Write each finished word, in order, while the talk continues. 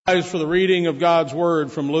For the reading of God's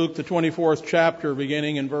Word from Luke, the 24th chapter,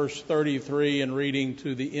 beginning in verse 33 and reading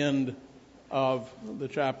to the end of the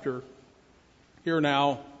chapter. Hear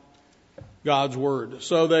now God's Word.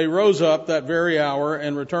 So they rose up that very hour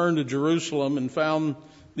and returned to Jerusalem and found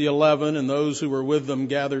the 11 and those who were with them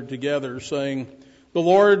gathered together, saying, "The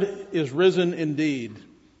Lord is risen indeed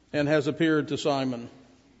and has appeared to Simon."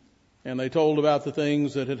 And they told about the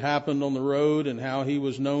things that had happened on the road and how he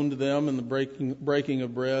was known to them in the breaking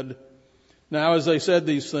of bread. Now as they said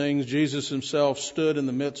these things, Jesus himself stood in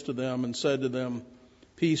the midst of them and said to them,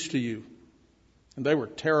 "Peace to you." And they were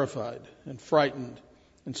terrified and frightened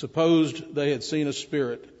and supposed they had seen a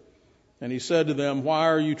spirit. And he said to them, "Why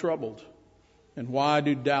are you troubled? And why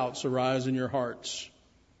do doubts arise in your hearts?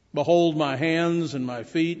 Behold my hands and my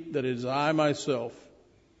feet, that it is I myself.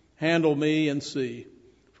 Handle me and see.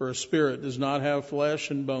 For a spirit does not have flesh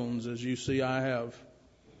and bones, as you see I have."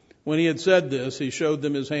 When he had said this, he showed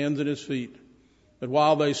them his hands and his feet. But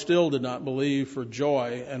while they still did not believe for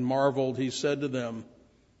joy and marveled, he said to them,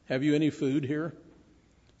 "Have you any food here?"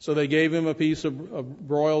 So they gave him a piece of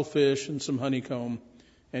broiled fish and some honeycomb,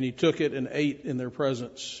 and he took it and ate in their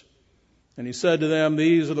presence. And he said to them,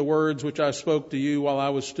 "These are the words which I spoke to you while I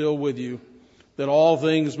was still with you, that all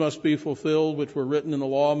things must be fulfilled which were written in the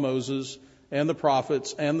law of Moses and the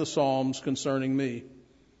prophets and the Psalms concerning me."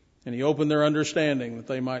 And he opened their understanding that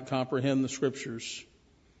they might comprehend the Scriptures.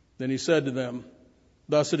 Then he said to them,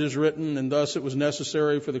 "Thus it is written, and thus it was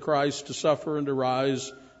necessary for the Christ to suffer and to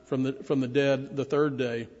rise from the dead the third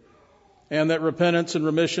day, and that repentance and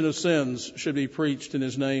remission of sins should be preached in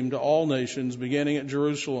his name to all nations, beginning at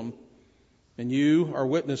Jerusalem. And you are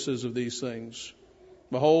witnesses of these things.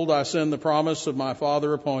 Behold, I send the promise of my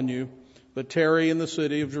Father upon you, but tarry in the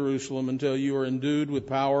city of Jerusalem until you are endued with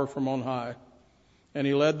power from on high." And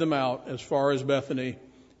he led them out as far as Bethany,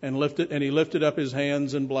 and he lifted up his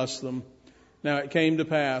hands and blessed them. Now it came to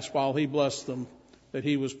pass, while he blessed them, that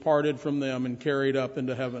he was parted from them and carried up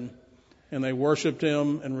into heaven. And they worshipped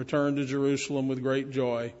him and returned to Jerusalem with great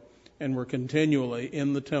joy, and were continually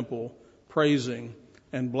in the temple, praising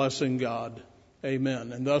and blessing God.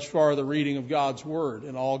 Amen. And thus far the reading of God's Word,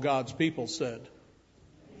 and all God's people said,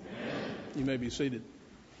 "You may be seated."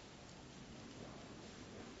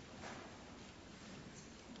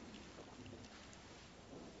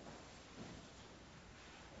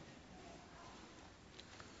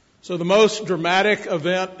 So the most dramatic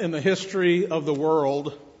event in the history of the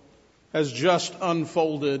world has just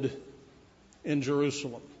unfolded in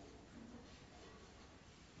Jerusalem.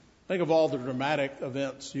 Think of all the dramatic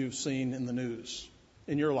events you've seen in the news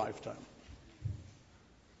in your lifetime.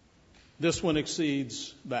 This one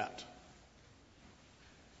exceeds that.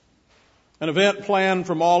 An event planned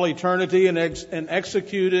from all eternity and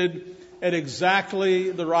executed at exactly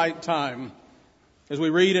the right time. As we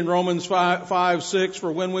read in Romans 5:6,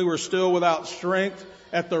 "For when we were still without strength,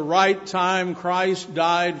 at the right time Christ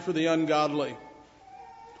died for the ungodly."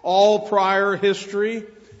 All prior history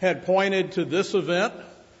had pointed to this event,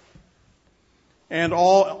 and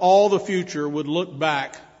all the future would look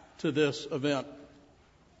back to this event.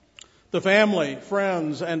 The family,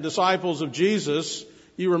 friends, and disciples of Jesus,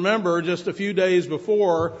 you remember just a few days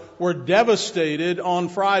before, were devastated on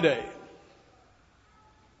Friday.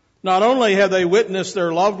 Not only had they witnessed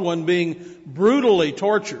their loved one being brutally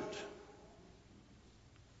tortured,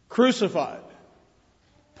 crucified,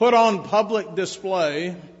 put on public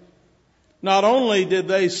display, not only did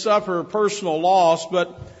they suffer personal loss,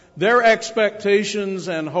 but their expectations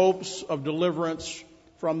and hopes of deliverance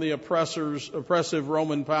from the oppressive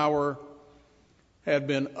Roman power had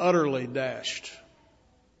been utterly dashed.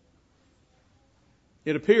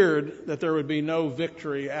 It appeared that there would be no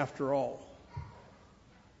victory after all.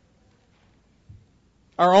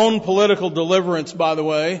 Our own political deliverance, by the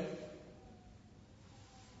way,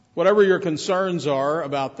 whatever your concerns are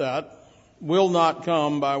about that, will not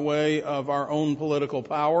come by way of our own political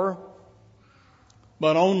power,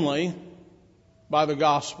 but only by the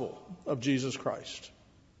gospel of Jesus Christ.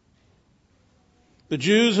 The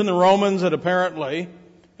Jews and the Romans had apparently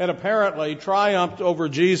triumphed over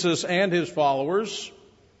Jesus and his followers.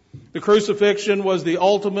 The crucifixion was the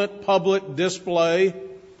ultimate public display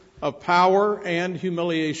of power and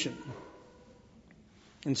humiliation.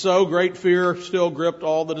 And so great fear still gripped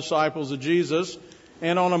all the disciples of Jesus.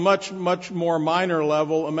 And on a much, much more minor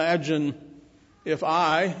level, imagine if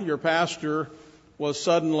I, your pastor, was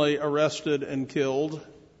suddenly arrested and killed.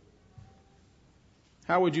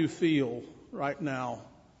 How would you feel right now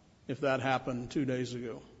if that happened 2 days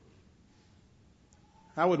ago?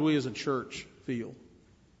 How would we as a church feel?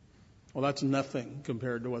 Well, that's nothing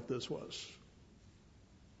compared to what this was.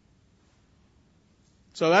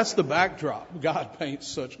 So that's the backdrop. God paints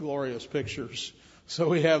such glorious pictures. So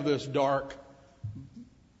we have this dark,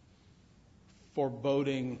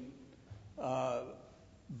 foreboding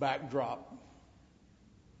backdrop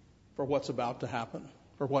for what's about to happen,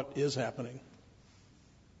 for what is happening.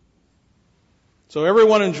 So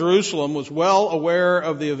everyone in Jerusalem was well aware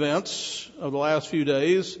of the events of the last few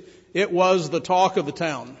days. It was the talk of the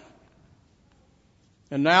town.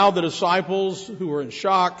 And now the disciples, who were in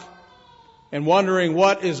shock and wondering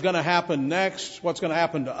what is going to happen next, what's going to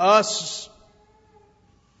happen to us,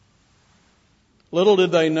 little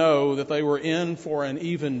did they know that they were in for an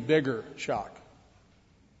even bigger shock.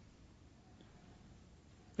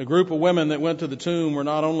 The group of women that went to the tomb were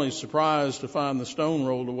not only surprised to find the stone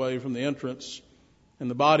rolled away from the entrance and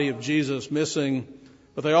the body of Jesus missing,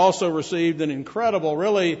 but they also received an incredible,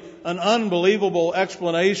 really an unbelievable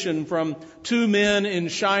explanation from two men in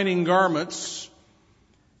shining garments.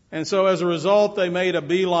 And so as a result, they made a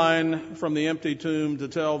beeline from the empty tomb to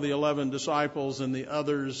tell the 11 disciples and the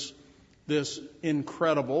others this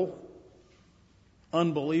incredible,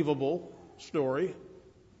 unbelievable story.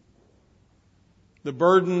 The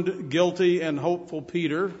burdened, guilty, and hopeful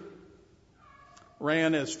Peter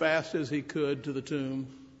ran as fast as he could to the tomb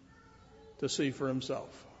to see for himself.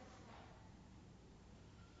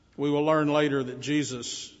 We will learn later that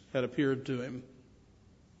Jesus had appeared to him.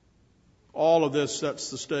 All of this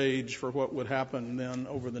sets the stage for what would happen then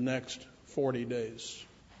over the next 40 days.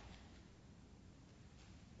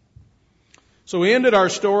 So we ended our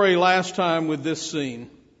story last time with this scene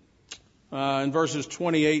in verses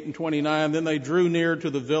 28 and 29. Then they drew near to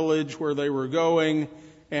the village where they were going,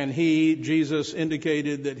 and Jesus,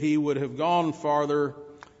 indicated that he would have gone farther,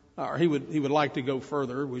 or he would like to go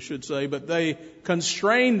further, we should say, but they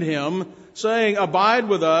constrained him, saying, "Abide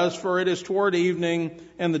with us, for it is toward evening,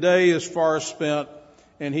 and the day is far spent."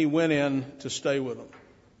 And he went in to stay with them.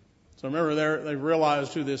 So remember, they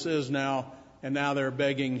realized who this is now, and now they're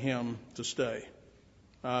begging him to stay.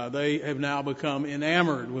 They have now become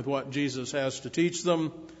enamored with what Jesus has to teach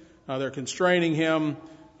them. They're constraining him.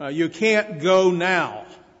 You can't go now.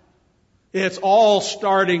 It's all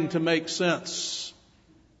starting to make sense.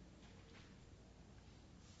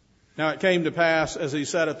 Now it came to pass, as he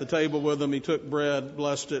sat at the table with them, he took bread,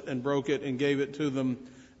 blessed it, and broke it, and gave it to them.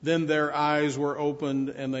 Then their eyes were opened,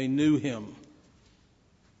 and they knew him.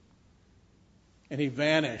 And he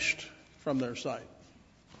vanished from their sight.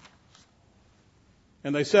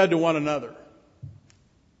 And they said to one another,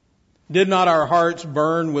 "Did not our hearts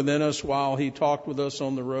burn within us while he talked with us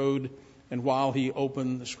on the road and while he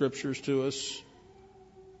opened the Scriptures to us?"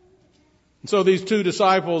 And so these two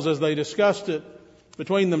disciples, as they discussed it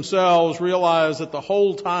between themselves, realized that the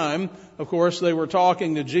whole time, of course, they were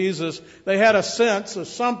talking to Jesus, they had a sense of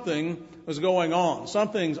something was going on.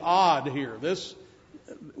 Something's odd here. This,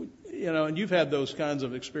 and you've had those kinds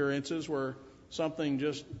of experiences where something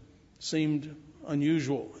just seemed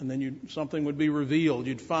unusual, and then something would be revealed.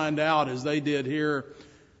 You'd find out, as they did here,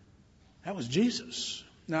 that was Jesus.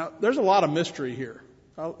 Now, there's a lot of mystery here.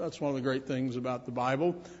 That's one of the great things about the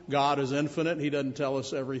Bible. God is infinite. He doesn't tell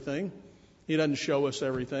us everything. He doesn't show us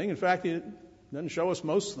everything. In fact, He doesn't show us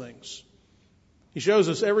most things. He shows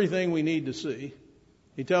us everything we need to see.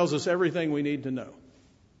 He tells us everything we need to know.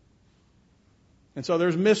 And so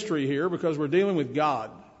there's mystery here because we're dealing with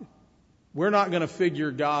God. We're not going to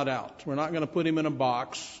figure God out. We're not going to put him in a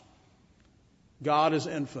box. God is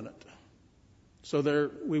infinite. So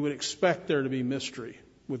we would expect there to be mystery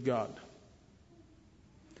with God.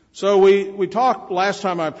 So we talked last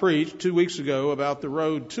time I preached 2 weeks ago about the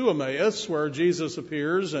road to Emmaus, where Jesus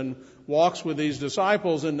appears and walks with these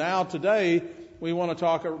disciples. And now today we want to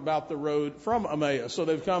talk about the road from Emmaus. So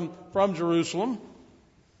they've come from Jerusalem,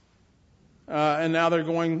 and now they're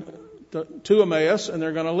going to Emmaus, and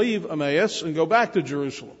they're going to leave Emmaus and go back to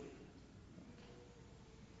Jerusalem.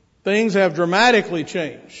 Things have dramatically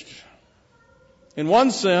changed. In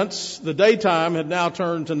one sense, the daytime had now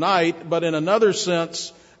turned to night, but in another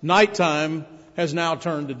sense, nighttime has now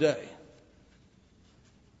turned to day.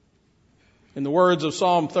 In the words of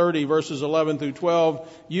Psalm 30, verses 11 through 12,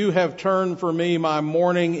 "You have turned for me my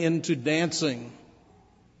mourning into dancing.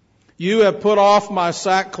 You have put off my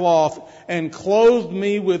sackcloth and clothed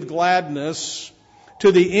me with gladness,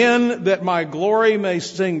 to the end that my glory may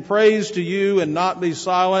sing praise to you and not be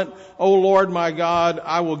silent. O Lord my God,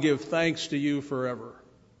 I will give thanks to you forever."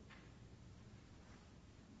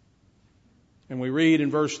 And we read in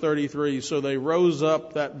verse 33, "So they rose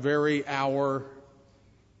up that very hour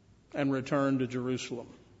and returned to Jerusalem."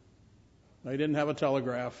 They didn't have a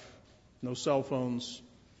telegraph, no cell phones,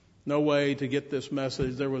 no way to get this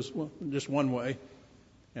message. There was just one way,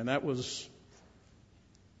 and that was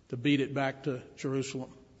to beat it back to Jerusalem.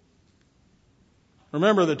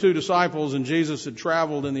 Remember, the two disciples and Jesus had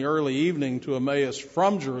traveled in the early evening to Emmaus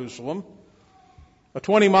from Jerusalem, a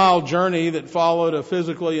 20-mile journey that followed a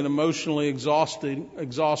physically and emotionally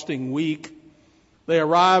exhausting week. They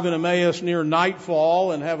arrive in Emmaus near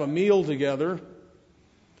nightfall and have a meal together.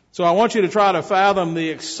 So I want you to try to fathom the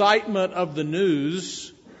excitement of the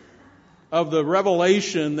news of the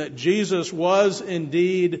revelation that Jesus was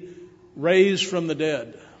indeed raised from the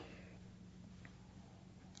dead.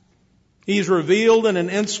 He's revealed in an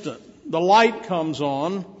instant. The light comes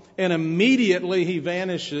on, and immediately he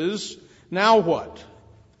vanishes. Now what?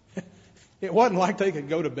 It wasn't like they could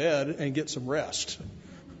go to bed and get some rest,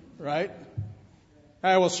 right?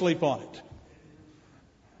 I will sleep on it.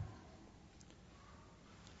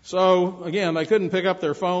 So, again, they couldn't pick up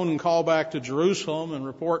their phone and call back to Jerusalem and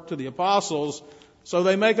report to the apostles, so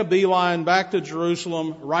they make a beeline back to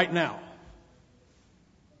Jerusalem right now.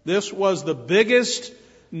 This was the biggest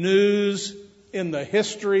news in the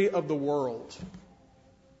history of the world.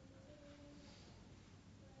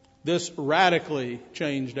 This radically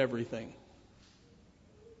changed everything.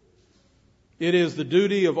 It is the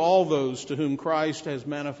duty of all those to whom Christ has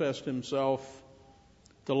manifested himself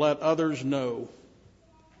to let others know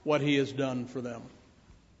what he has done for them.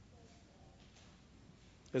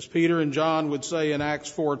 As Peter and John would say in Acts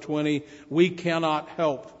 4:20, we cannot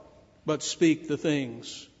help but speak the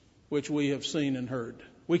things which we have seen and heard.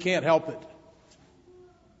 We can't help it.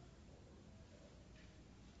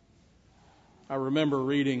 I remember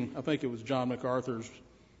reading, I think it was John MacArthur's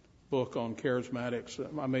book on charismatics.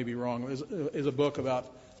 I may be wrong. It was a book about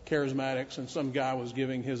charismatics, and some guy was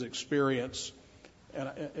giving his experience. And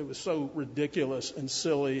it was so ridiculous and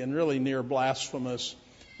silly and really near blasphemous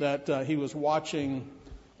that he was watching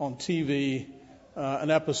on TV an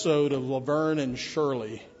episode of Laverne and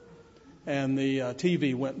Shirley. And the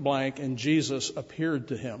TV went blank and Jesus appeared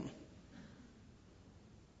to him.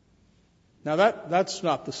 Now that's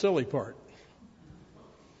not the silly part.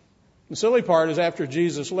 The silly part is after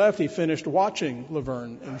Jesus left, he finished watching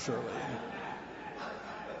Laverne and Shirley.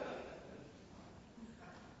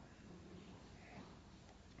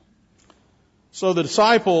 So the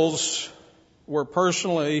disciples were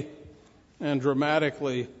personally and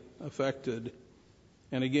dramatically affected.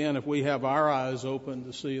 And again, if we have our eyes open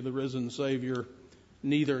to see the risen Savior,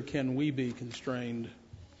 neither can we be constrained.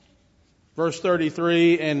 Verse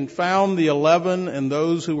 33, and found the 11 and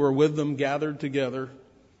those who were with them gathered together.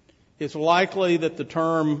 It's likely that the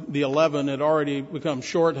term the 11 had already become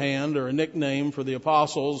shorthand or a nickname for the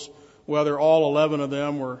apostles. Whether all 11 of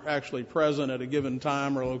them were actually present at a given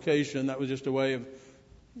time or location, that was just a way of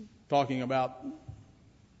talking about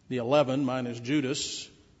the 11 minus Judas.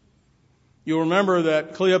 You'll remember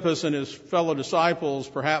that Cleopas and his fellow disciples,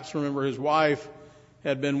 perhaps remember his wife,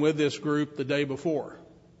 had been with this group the day before.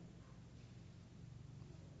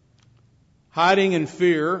 Hiding in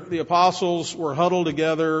fear, the apostles were huddled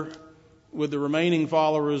together with the remaining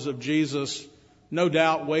followers of Jesus, no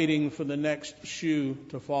doubt waiting for the next shoe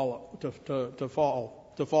to fall,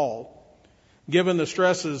 given the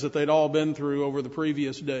stresses that they'd all been through over the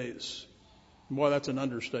previous days. Boy, that's an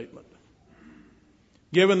understatement.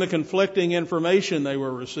 Given the conflicting information they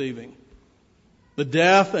were receiving, the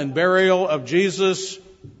death and burial of Jesus,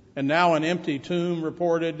 and now an empty tomb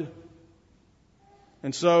reported.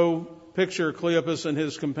 And so, picture Cleopas and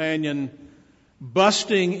his companion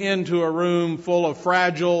busting into a room full of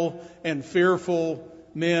fragile and fearful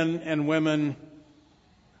men and women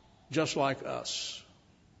just like us.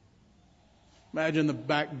 Imagine the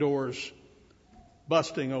back doors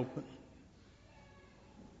busting open.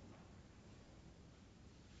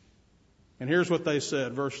 And here's what they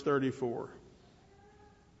said, verse 34.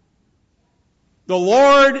 The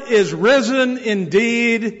Lord is risen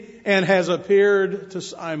indeed and has appeared to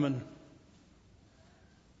Simon.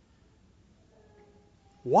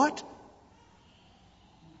 What?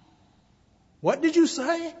 What did you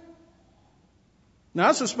say? Now,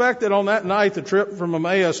 I suspect that on that night, the trip from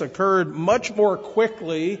Emmaus occurred much more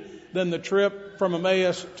quickly than the trip from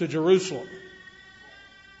Emmaus to Jerusalem.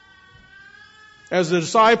 As the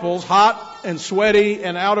disciples, hot and sweaty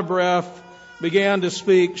and out of breath, began to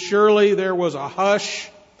speak, surely there was a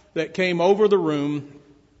hush that came over the room.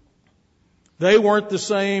 They weren't the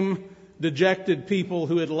same dejected people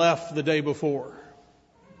who had left the day before.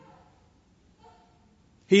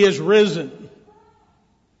 He is risen.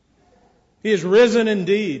 He is risen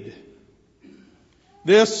indeed.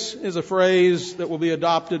 This is a phrase that will be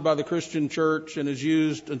adopted by the Christian church and is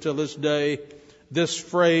used until this day. This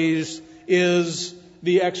phrase is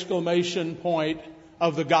the exclamation point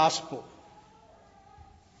of the gospel.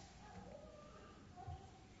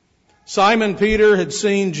 Simon Peter had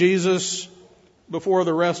seen Jesus before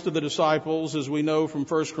the rest of the disciples, as we know from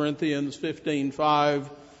 1 Corinthians 15:5,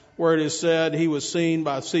 where it is said he was seen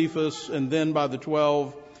by Cephas and then by the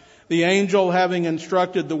 12. The angel having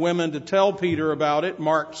instructed the women to tell Peter about it,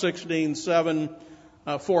 Mark 16:7,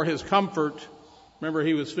 for his comfort. Remember,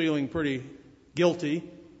 he was feeling pretty guilty.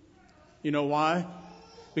 You know why?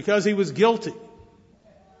 Because he was guilty.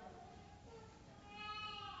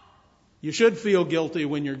 You should feel guilty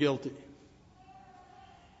when you're guilty.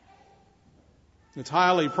 It's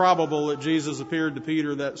highly probable that Jesus appeared to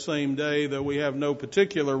Peter that same day, though we have no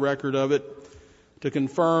particular record of it to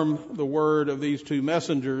confirm the word of these two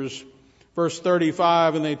messengers. Verse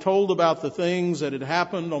 35, and they told about the things that had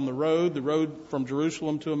happened on the road from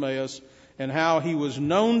Jerusalem to Emmaus, and how he was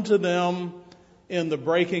known to them in the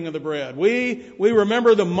breaking of the bread. We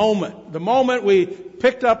remember the moment we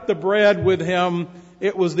picked up the bread with him.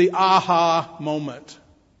 It was the aha moment.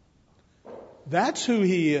 That's who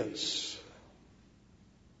he is.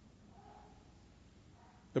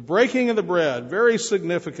 The breaking of the bread, very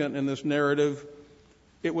significant in this narrative.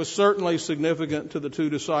 It was certainly significant to the two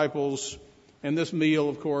disciples, and this meal,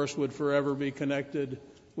 of course, would forever be connected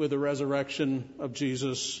with the resurrection of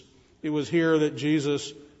Jesus. It was here that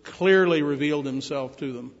Jesus clearly revealed himself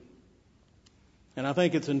to them. And I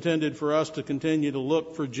think it's intended for us to continue to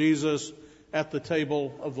look for Jesus at the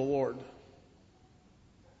table of the Lord.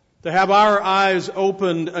 To have our eyes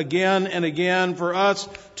opened again and again, for us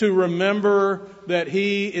to remember that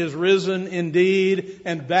he is risen indeed,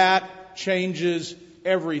 and that changes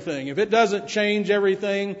everything. If it doesn't change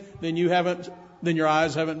everything, then your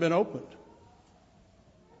eyes haven't been opened.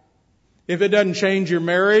 If it doesn't change your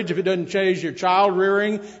marriage, if it doesn't change your child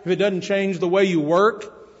rearing, if it doesn't change the way you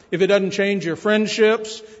work, if it doesn't change your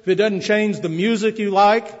friendships, if it doesn't change the music you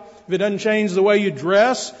like, if it doesn't change the way you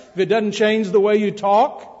dress, if it doesn't change the way you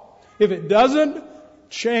talk, if it doesn't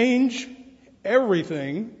change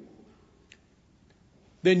everything,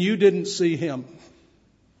 then you didn't see him.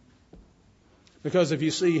 Because if you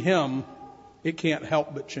see him, it can't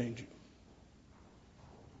help but change you.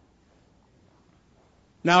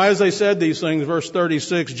 Now, as they said these things, verse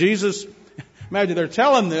 36, Jesus, imagine they're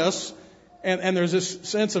telling this, and there's this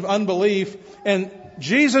sense of unbelief, and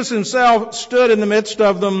Jesus himself stood in the midst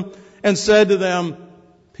of them and said to them,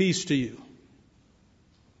 peace to you.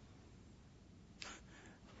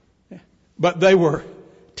 But they were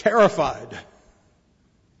terrified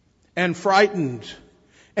and frightened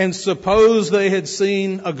and supposed they had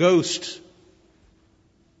seen a ghost.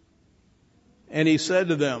 And he said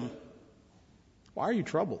to them, why are you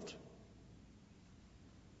troubled?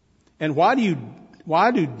 And why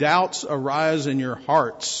do doubts arise in your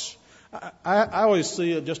hearts? I always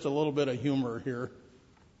see just a little bit of humor here.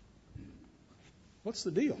 What's the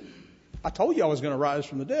deal? I told you I was going to rise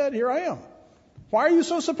from the dead. Here I am. Why are you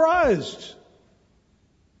so surprised?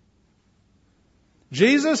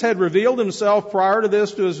 Jesus had revealed himself prior to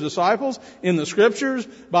this to his disciples in the Scriptures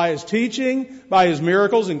by his teaching, by his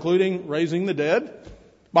miracles, including raising the dead,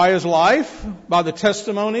 by his life, by the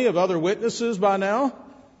testimony of other witnesses by now.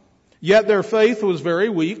 Yet their faith was very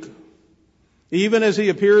weak. Even as he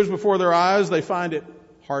appears before their eyes, they find it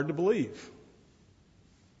hard to believe.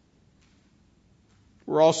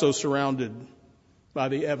 We're also surrounded by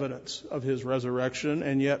the evidence of his resurrection,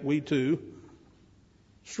 and yet we too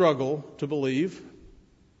struggle to believe.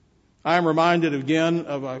 I am reminded again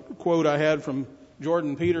of a quote I had from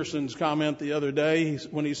Jordan Peterson's comment the other day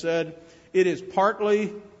when he said, it is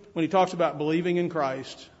partly, when he talks about believing in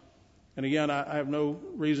Christ, and again, I have no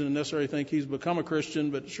reason to necessarily think he's become a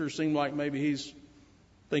Christian, but it sure seemed like maybe he's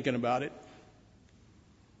thinking about it.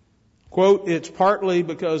 Quote, it's partly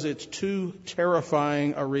because it's too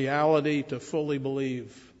terrifying a reality to fully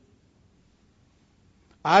believe.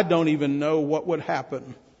 I don't even know what would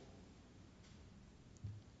happen.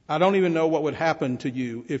 I don't even know what would happen to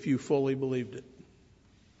you if you fully believed it.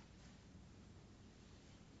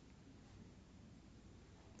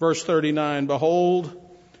 Verse 39, behold,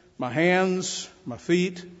 my hands, my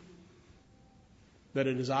feet, that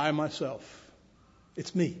it is I myself.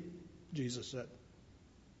 It's me, Jesus said.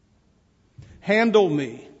 Handle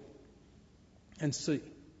me and see.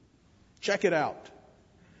 Check it out.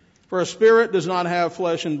 For a spirit does not have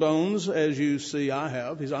flesh and bones, as you see I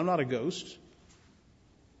have. I'm not a ghost.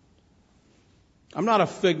 I'm not a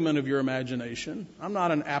figment of your imagination. I'm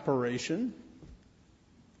not an apparition.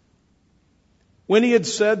 When he had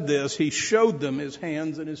said this, he showed them his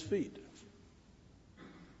hands and his feet.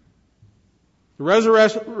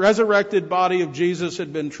 The resurrected body of Jesus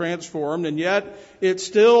had been transformed, and yet it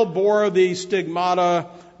still bore the stigmata,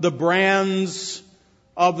 the brands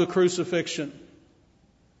of the crucifixion.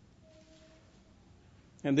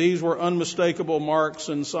 And these were unmistakable marks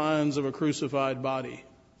and signs of a crucified body.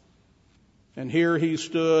 And here he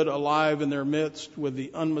stood alive in their midst with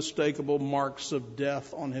the unmistakable marks of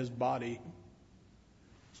death on his body.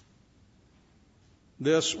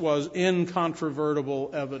 This was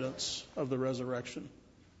incontrovertible evidence of the resurrection.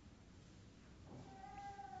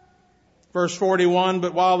 Verse 41,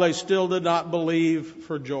 but while they still did not believe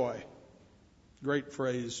for joy. Great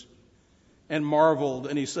phrase. And marveled,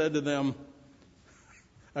 and he said to them,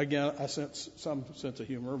 again, I sense some sense of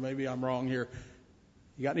humor. Maybe I'm wrong here.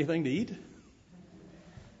 You got anything to eat?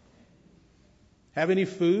 Have any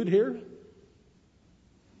food here?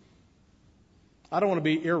 I don't want to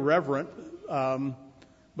be irreverent,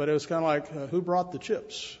 but it was kind of like, who brought the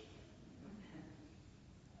chips?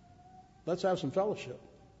 Let's have some fellowship.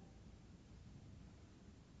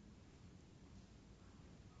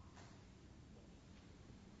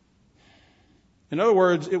 In other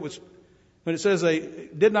words, it was, when it says they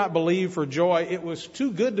did not believe for joy, it was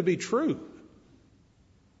too good to be true.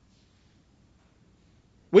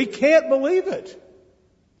 We can't believe it.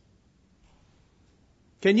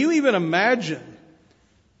 Can you even imagine?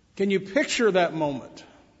 Can you picture that moment?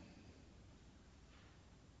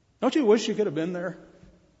 Don't you wish you could have been there?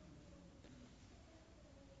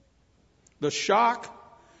 The shock,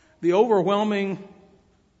 the overwhelming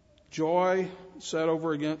joy set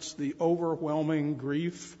over against the overwhelming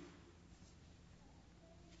grief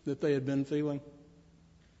that they had been feeling.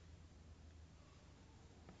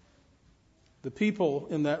 The people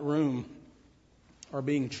in that room are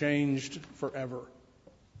being changed forever.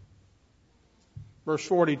 Verse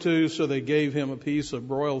 42, so they gave him a piece of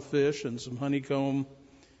broiled fish and some honeycomb,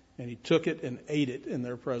 and he took it and ate it in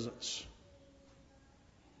their presence.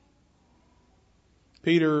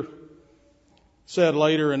 Peter said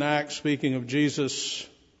later in Acts, speaking of Jesus,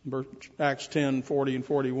 Acts 10:40 and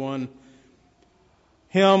 41,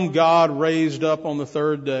 him God raised up on the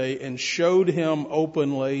third day and showed him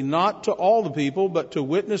openly, not to all the people, but to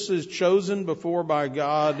witnesses chosen before by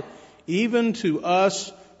God, even to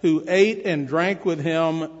us who ate and drank with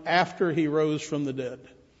him after he rose from the dead.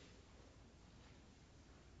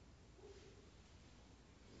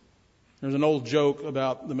 There's an old joke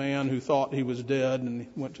about the man who thought he was dead and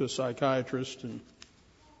went to a psychiatrist and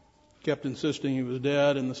kept insisting he was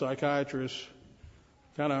dead, and the psychiatrist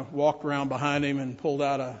kind of walked around behind him and pulled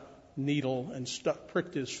out a needle and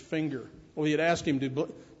pricked his finger. Well, he had asked him,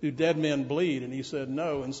 do dead men bleed? And he said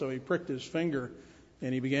no, and so he pricked his finger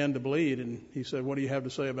and he began to bleed, and he said, what do you have to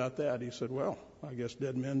say about that? He said, well, I guess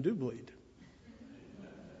dead men do bleed.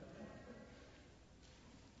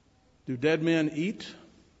 Do dead men eat?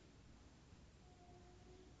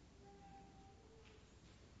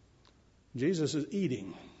 Jesus is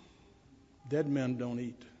eating. Dead men don't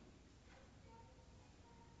eat.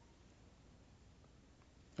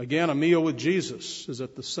 Again, a meal with Jesus is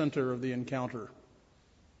at the center of the encounter.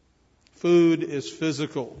 Food is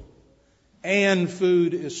physical, and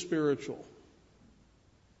food is spiritual.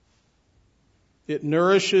 It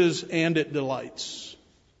nourishes and it delights.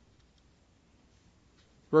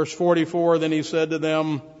 Verse 44, then he said to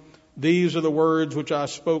them, these are the words which I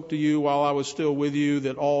spoke to you while I was still with you,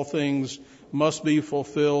 that all things must be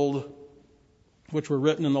fulfilled, which were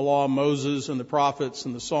written in the law of Moses and the prophets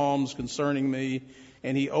and the Psalms concerning me.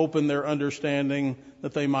 And he opened their understanding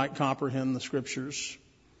that they might comprehend the Scriptures.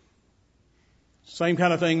 Same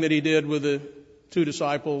kind of thing that he did with the two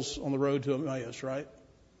disciples on the road to Emmaus, right?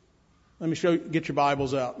 Let me show you, get your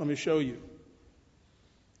Bibles out. Let me show you.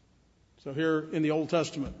 So here in the Old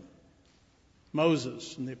Testament,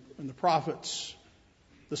 Moses and the prophets,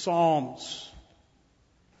 the Psalms.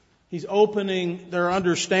 He's opening their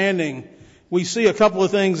understanding. We see a couple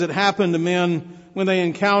of things that happen to men when they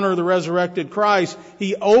encounter the resurrected Christ.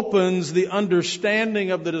 He opens the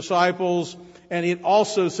understanding of the disciples, and it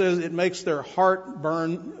also says it makes their hearts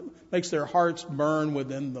burn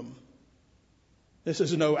within them. This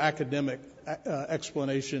is no academic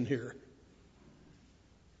explanation here.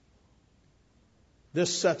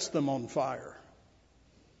 This sets them on fire.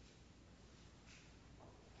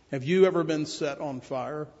 Have you ever been set on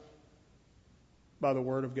fire by the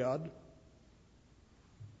Word of God?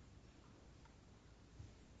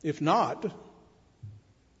 If not,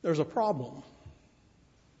 there's a problem.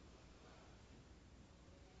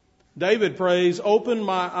 David prays, open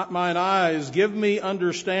mine eyes, give me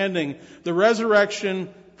understanding. The resurrection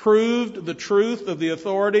proved the truth of the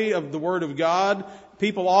authority of the Word of God.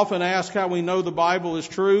 People often ask how we know the Bible is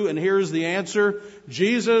true, and here's the answer.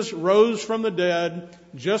 Jesus rose from the dead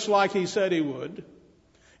just like he said he would.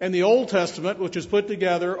 And the Old Testament, which is put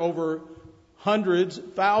together over hundreds,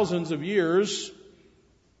 thousands of years,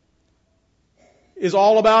 is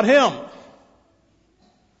all about Him.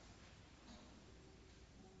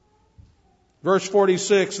 Verse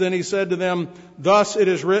 46, then He said to them, thus it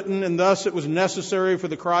is written, and thus it was necessary for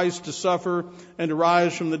the Christ to suffer and to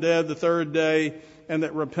rise from the dead the third day, and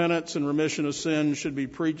that repentance and remission of sins should be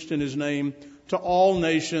preached in His name to all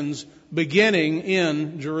nations, beginning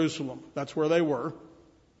in Jerusalem. That's where they were.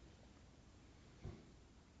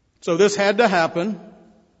 So this had to happen.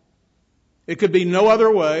 It could be no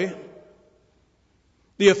other way.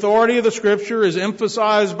 The authority of the Scripture is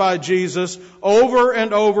emphasized by Jesus. Over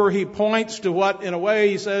and over He points to what, in a way,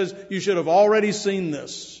 He says, you should have already seen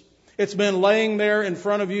this. It's been laying there in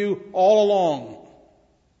front of you all along.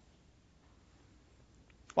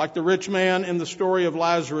 Like the rich man in the story of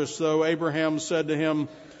Lazarus, though, Abraham said to him,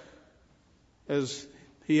 as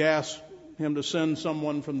he asked him to send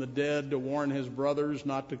someone from the dead to warn his brothers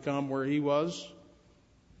not to come where he was,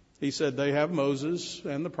 he said, they have Moses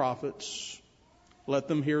and the prophets. Let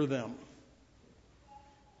them hear them.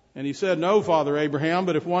 And he said, no, Father Abraham,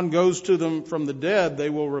 but if one goes to them from the dead, they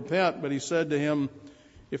will repent. But he said to him,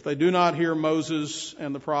 if they do not hear Moses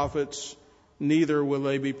and the prophets, neither will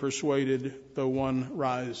they be persuaded, though one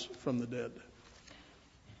rise from the dead.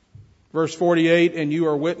 Verse 48, and you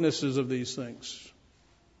are witnesses of these things.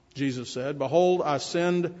 Jesus said, behold, I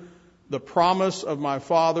send the promise of my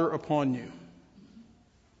Father upon you.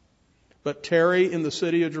 But tarry in the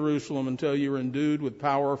city of Jerusalem until you are endued with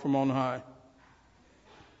power from on high.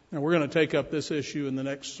 Now we're going to take up this issue in the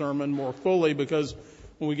next sermon more fully, because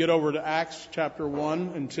when we get over to Acts chapter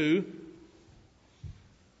 1 and 2,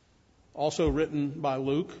 also written by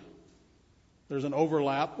Luke, there's an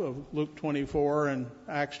overlap of Luke 24 and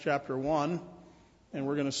Acts chapter 1, and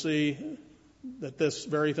we're going to see that this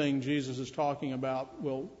very thing Jesus is talking about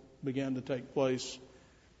will begin to take place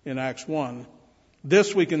in Acts 1.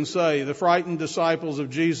 This we can say, the frightened disciples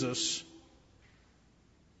of Jesus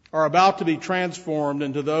are about to be transformed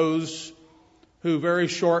into those who very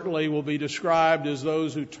shortly will be described as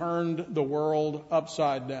those who turned the world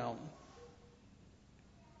upside down.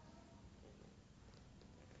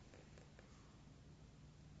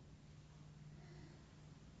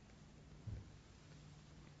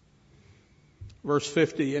 Verse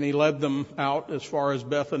 50, and He led them out as far as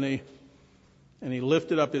Bethany, and He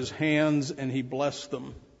lifted up His hands and He blessed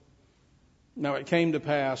them. Now it came to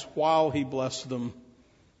pass, while He blessed them,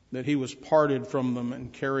 that He was parted from them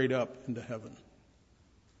and carried up into heaven.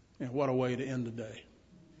 And what a way to end the day.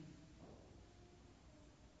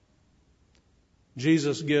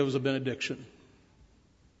 Jesus gives a benediction,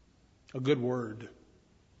 a good word.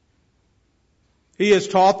 He has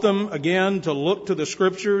taught them again to look to the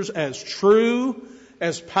Scriptures as true,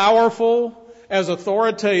 as powerful, as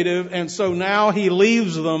authoritative, and so now He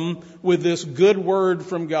leaves them with this good word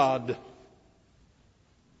from God.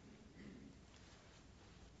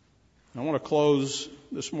 I want to close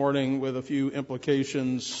this morning with a few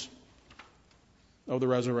implications of the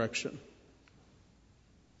resurrection.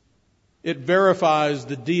 It verifies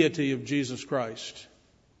the deity of Jesus Christ.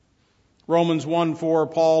 Romans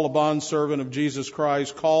 1:4, Paul, a bondservant of Jesus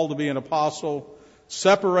Christ, called to be an apostle,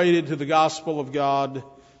 separated to the gospel of God,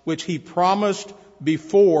 which He promised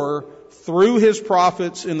before through His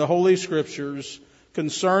prophets in the Holy Scriptures,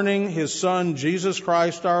 concerning His Son, Jesus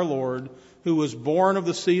Christ our Lord, who was born of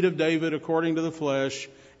the seed of David according to the flesh,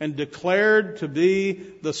 and declared to be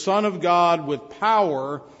the Son of God with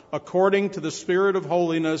power according to the Spirit of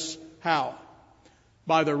holiness. How?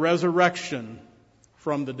 By the resurrection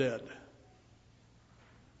from the dead.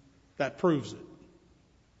 That proves it.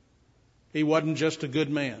 He wasn't just a good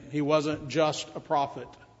man. He wasn't just a prophet.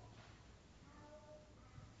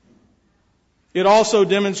 It also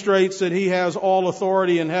demonstrates that He has all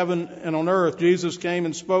authority in heaven and on earth. Jesus came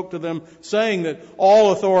and spoke to them, saying that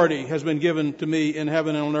all authority has been given to me in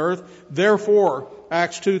heaven and on earth. Therefore,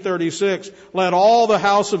 Acts 2:36, let all the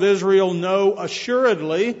house of Israel know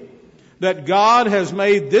assuredly that God has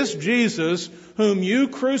made this Jesus, whom you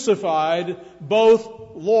crucified, both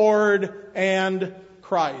Lord and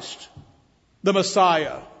Christ, the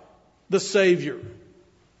Messiah, the Savior.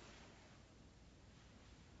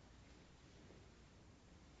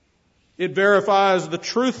 It verifies the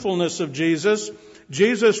truthfulness of Jesus.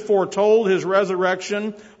 Jesus foretold His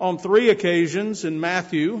resurrection on 3 occasions in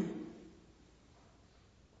Matthew.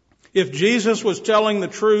 If Jesus was telling the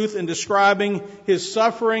truth in describing His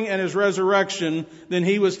suffering and His resurrection, then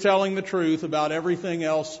He was telling the truth about everything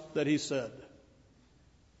else that He said.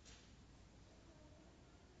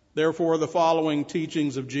 Therefore, the following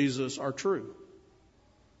teachings of Jesus are true.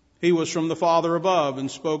 He was from the Father above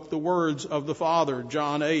and spoke the words of the Father.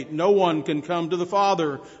 John 8, no one can come to the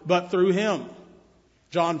Father but through Him.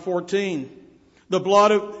 John 14,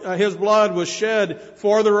 His blood was shed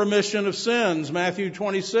for the remission of sins, Matthew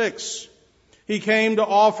 26. He came to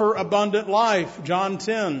offer abundant life, John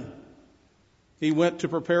 10. He went to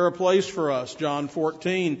prepare a place for us, John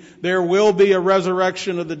 14. There will be a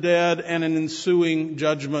resurrection of the dead and an ensuing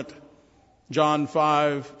judgment, John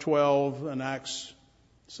 5:12 and Acts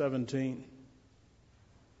 17.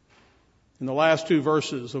 In the last two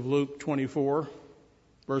verses of Luke 24,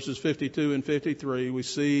 verses 52 and 53, we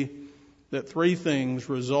see that three things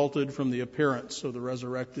resulted from the appearance of the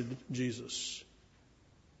resurrected Jesus.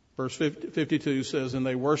 Verse 52 says, "And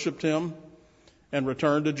they worshipped him and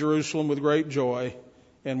returned to Jerusalem with great joy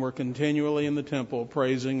and were continually in the temple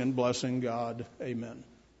praising and blessing God." Amen.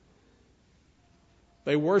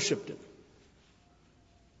 They worshipped him.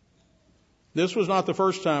 This was not the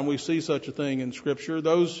first time we see such a thing in Scripture.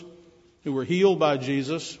 Those who were healed by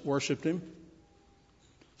Jesus worshipped him.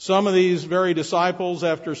 Some of these very disciples,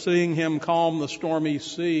 after seeing him calm the stormy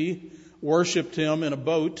sea, worshipped him in a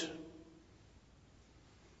boat.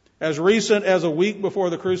 As recent as a week before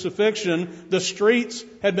the crucifixion, the streets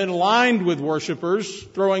had been lined with worshipers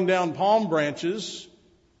throwing down palm branches.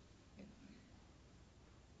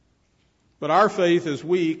 But our faith is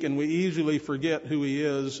weak, and we easily forget who he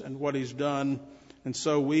is and what he's done. And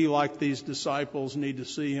so we, like these disciples, need to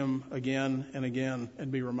see him again and again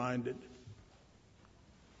and be reminded.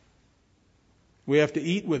 We have to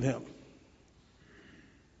eat with him.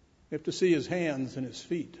 We have to see his hands and his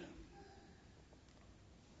feet,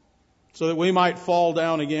 so that we might fall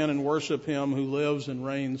down again and worship him who lives and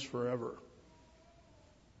reigns forever.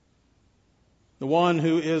 The one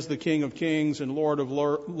who is the King of Kings and Lord of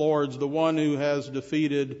Lords, the one who has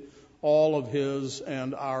defeated all of his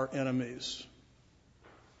and our enemies,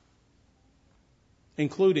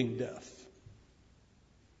 including death.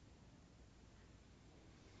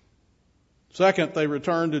 Second, they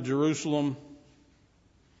returned to Jerusalem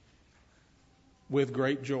with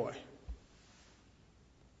great joy.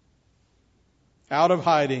 Out of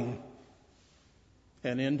hiding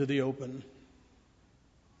and into the open.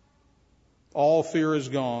 All fear is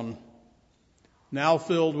gone. Now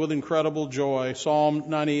filled with incredible joy. Psalm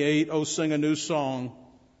 98, "Oh, sing a new song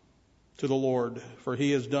to the Lord, for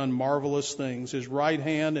he has done marvelous things. His right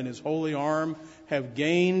hand and his holy arm have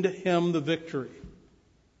gained him the victory.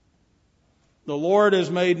 The Lord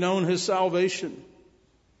has made known his salvation.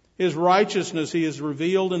 His righteousness he has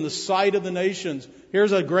revealed in the sight of the nations."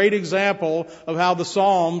 Here's a great example of how the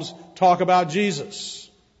Psalms talk about Jesus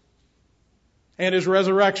and his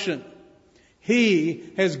resurrection. He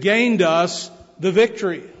has gained us the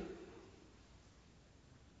victory.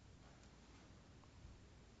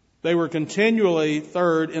 They were continually,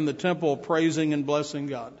 third, in the temple praising and blessing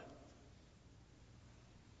God.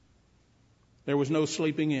 There was no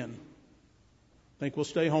sleeping in. I think we'll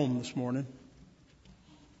stay home this morning.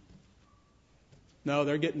 No,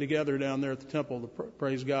 they're getting together down there at the temple to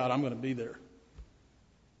praise God. I'm going to be there.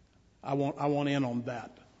 I want in on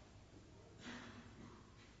that.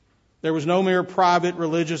 There was no mere private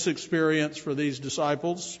religious experience for these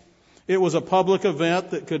disciples. It was a public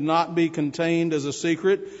event that could not be contained as a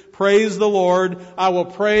secret. Praise the Lord. I will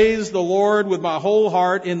praise the Lord with my whole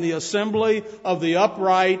heart in the assembly of the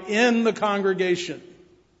upright in the congregation.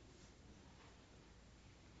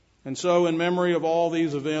 And so, in memory of all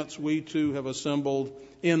these events, we too have assembled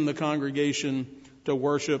in the congregation to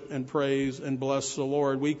worship and praise and bless the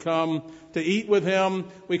Lord. We come to eat with him,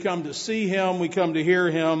 we come to see him, we come to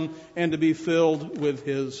hear him, and to be filled with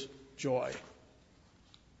his joy.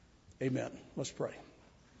 Amen. Let's pray.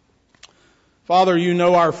 Father, you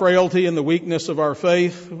know our frailty and the weakness of our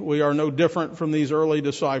faith. We are no different from these early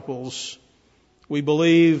disciples. We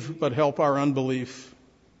believe, but help our unbelief.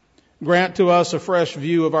 Grant to us a fresh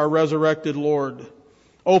view of our resurrected Lord.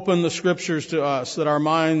 Open the Scriptures to us that our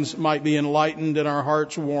minds might be enlightened and our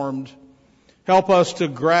hearts warmed. Help us to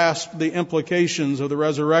grasp the implications of the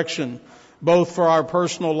resurrection, both for our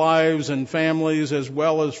personal lives and families as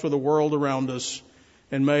well as for the world around us.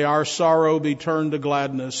 And may our sorrow be turned to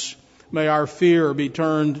gladness. May our fear be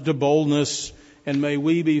turned to boldness. And may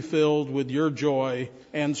we be filled with your joy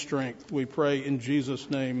and strength. We pray in Jesus'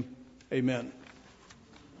 name. Amen.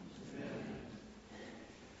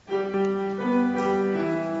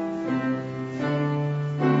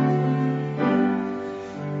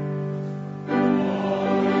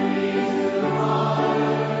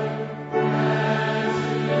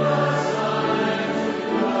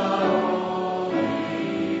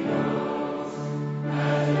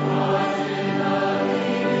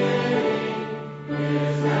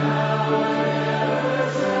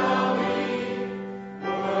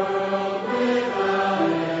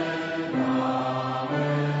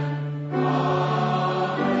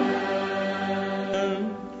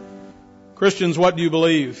 Christians, what do you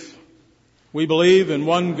believe? We believe in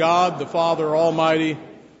one God, the Father Almighty,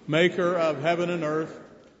 maker of heaven and earth,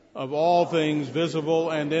 of all things visible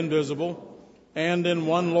and invisible, and in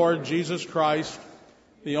one Lord Jesus Christ,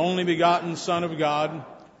 the only begotten Son of God,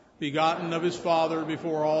 begotten of his Father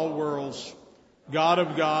before all worlds, God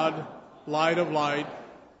of God, light of light,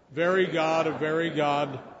 very God of very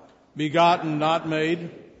God, begotten, not made,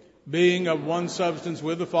 being of one substance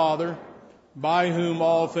with the Father, by whom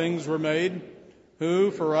all things were made,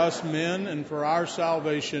 who for us men and for our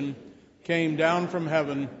salvation came down from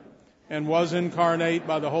heaven and was incarnate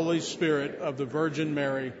by the Holy Spirit of the Virgin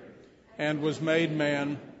Mary, and was made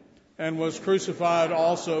man, and was crucified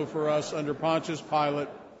also for us under Pontius Pilate.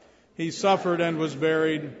 He suffered and was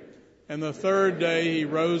buried, and the third day he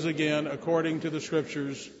rose again according to the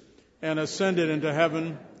Scriptures, and ascended into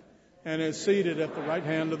heaven, and is seated at the right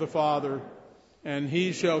hand of the Father. And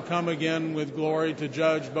he shall come again with glory to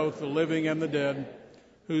judge both the living and the dead,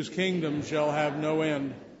 whose kingdom shall have no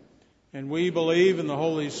end. And we believe in the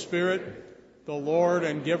Holy Spirit, the Lord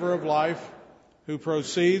and giver of life, who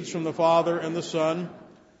proceeds from the Father and the Son,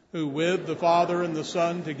 who with the Father and the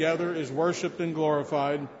Son together is worshipped and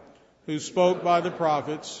glorified, who spoke by the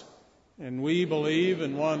prophets. And we believe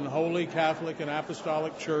in one holy Catholic and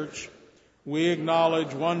Apostolic Church. We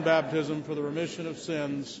acknowledge one baptism for the remission of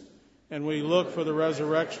sins, and we look for the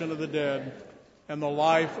resurrection of the dead and the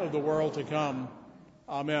life of the world to come.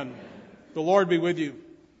 Amen. The Lord be with you.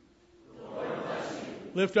 The Lord bless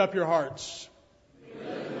you. Lift up your hearts. We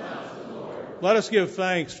lift them up to the Lord. Let us give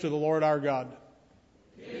thanks to the Lord our God.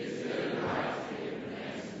 It is good and right to give him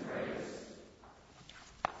thanks and praise.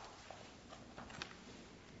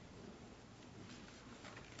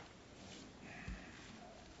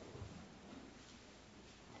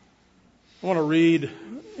 I want to read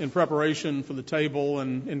in preparation for the table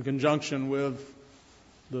and in conjunction with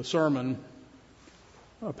the sermon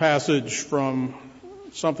a passage from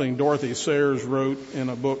something Dorothy Sayers wrote in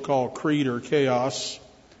a book called Creed or Chaos,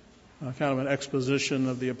 kind of an exposition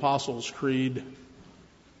of the Apostles' Creed.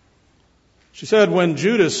 She said, when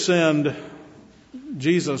Judas sinned,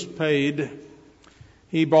 Jesus paid.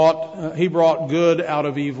 He brought good out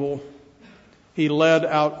of evil. He led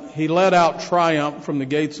out triumph from the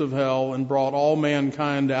gates of hell and brought all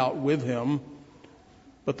mankind out with him.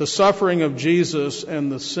 But the suffering of Jesus and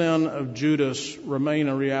the sin of Judas remain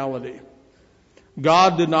a reality.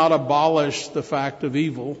 God did not abolish the fact of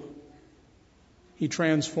evil. He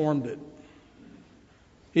transformed it.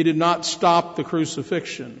 He did not stop the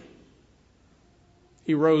crucifixion.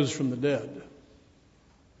 He rose from the dead.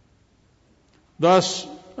 Thus,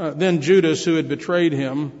 then Judas, who had betrayed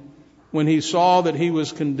him, when he saw that he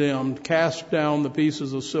was condemned, cast down the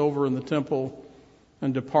pieces of silver in the temple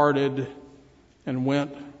and departed and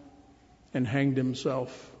went and hanged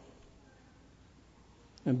himself.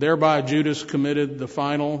 And thereby Judas committed the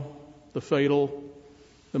final, the fatal,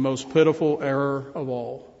 the most pitiful error of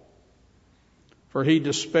all. For he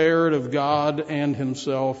despaired of God and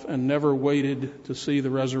himself and never waited to see the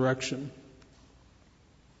resurrection.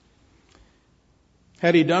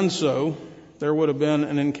 Had he done so, there would have been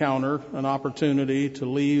an encounter, an opportunity to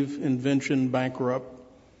leave invention bankrupt.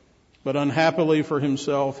 But unhappily for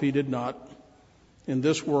himself, he did not. In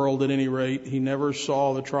this world, at any rate, he never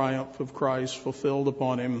saw the triumph of Christ fulfilled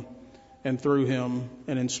upon him and through him,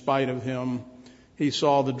 and in spite of him, he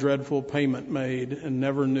saw the dreadful payment made and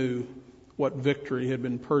never knew what victory had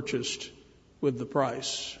been purchased with the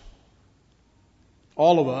price.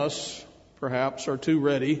 All of us, perhaps, are too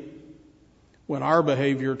ready when our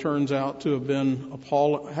behavior turns out to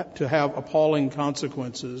have appalling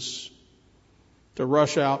consequences, to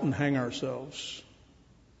rush out and hang ourselves.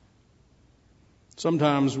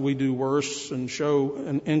 Sometimes we do worse and show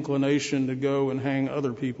an inclination to go and hang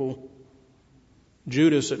other people.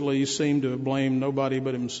 Judas, at least, seemed to have blamed nobody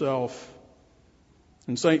but himself.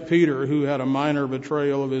 And St. Peter, who had a minor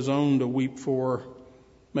betrayal of his own to weep for,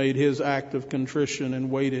 made his act of contrition and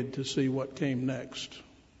waited to see what came next.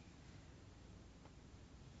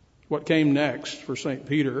 What came next for St.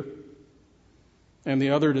 Peter and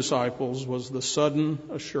the other disciples was the sudden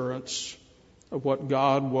assurance of what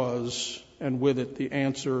God was, and with it the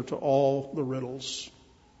answer to all the riddles.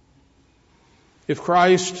 If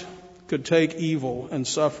Christ could take evil and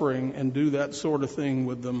suffering and do that sort of thing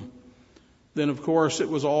with them, then of course it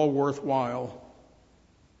was all worthwhile.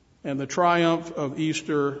 And the triumph of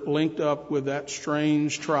Easter linked up with that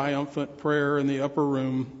strange triumphant prayer in the upper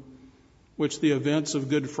room, which the events of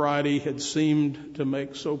Good Friday had seemed to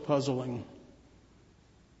make so puzzling.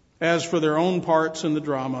 As for their own parts in the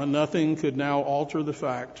drama, nothing could now alter the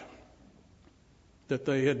fact that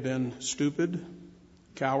they had been stupid,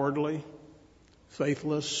 cowardly,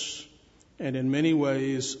 faithless, and in many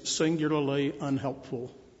ways singularly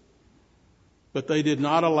unhelpful. But they did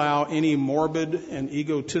not allow any morbid and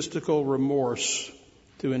egotistical remorse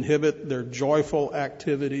to inhibit their joyful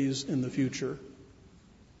activities in the future.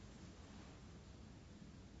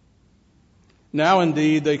 Now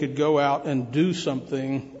indeed they could go out and do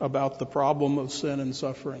something about the problem of sin and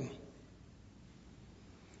suffering.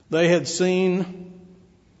 They had seen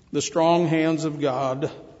the strong hands of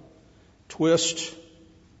God twist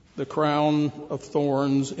the crown of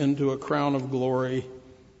thorns into a crown of glory,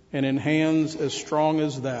 and in hands as strong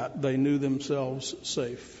as that, they knew themselves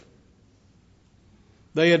safe.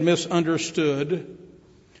 They had misunderstood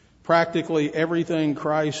practically everything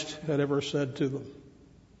Christ had ever said to them.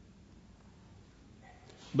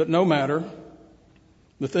 But no matter.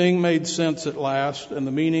 The thing made sense at last, and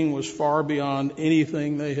the meaning was far beyond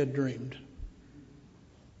anything they had dreamed.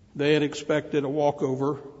 They had expected a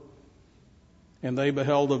walkover, and they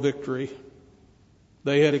beheld a victory.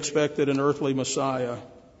 They had expected an earthly Messiah,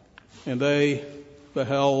 and they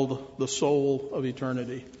beheld the soul of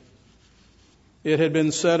eternity. It had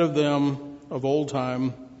been said of them of old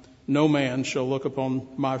time, "No man shall look upon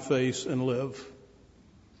my face and live."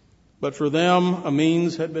 But for them, a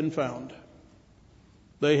means had been found.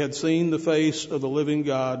 They had seen the face of the living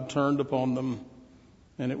God turned upon them,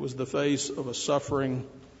 and it was the face of a suffering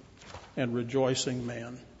and rejoicing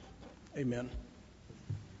man. Amen.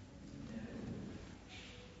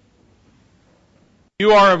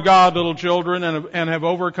 You are of God, little children, and have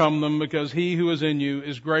overcome them, because he who is in you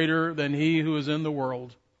is greater than he who is in the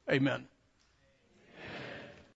world. Amen.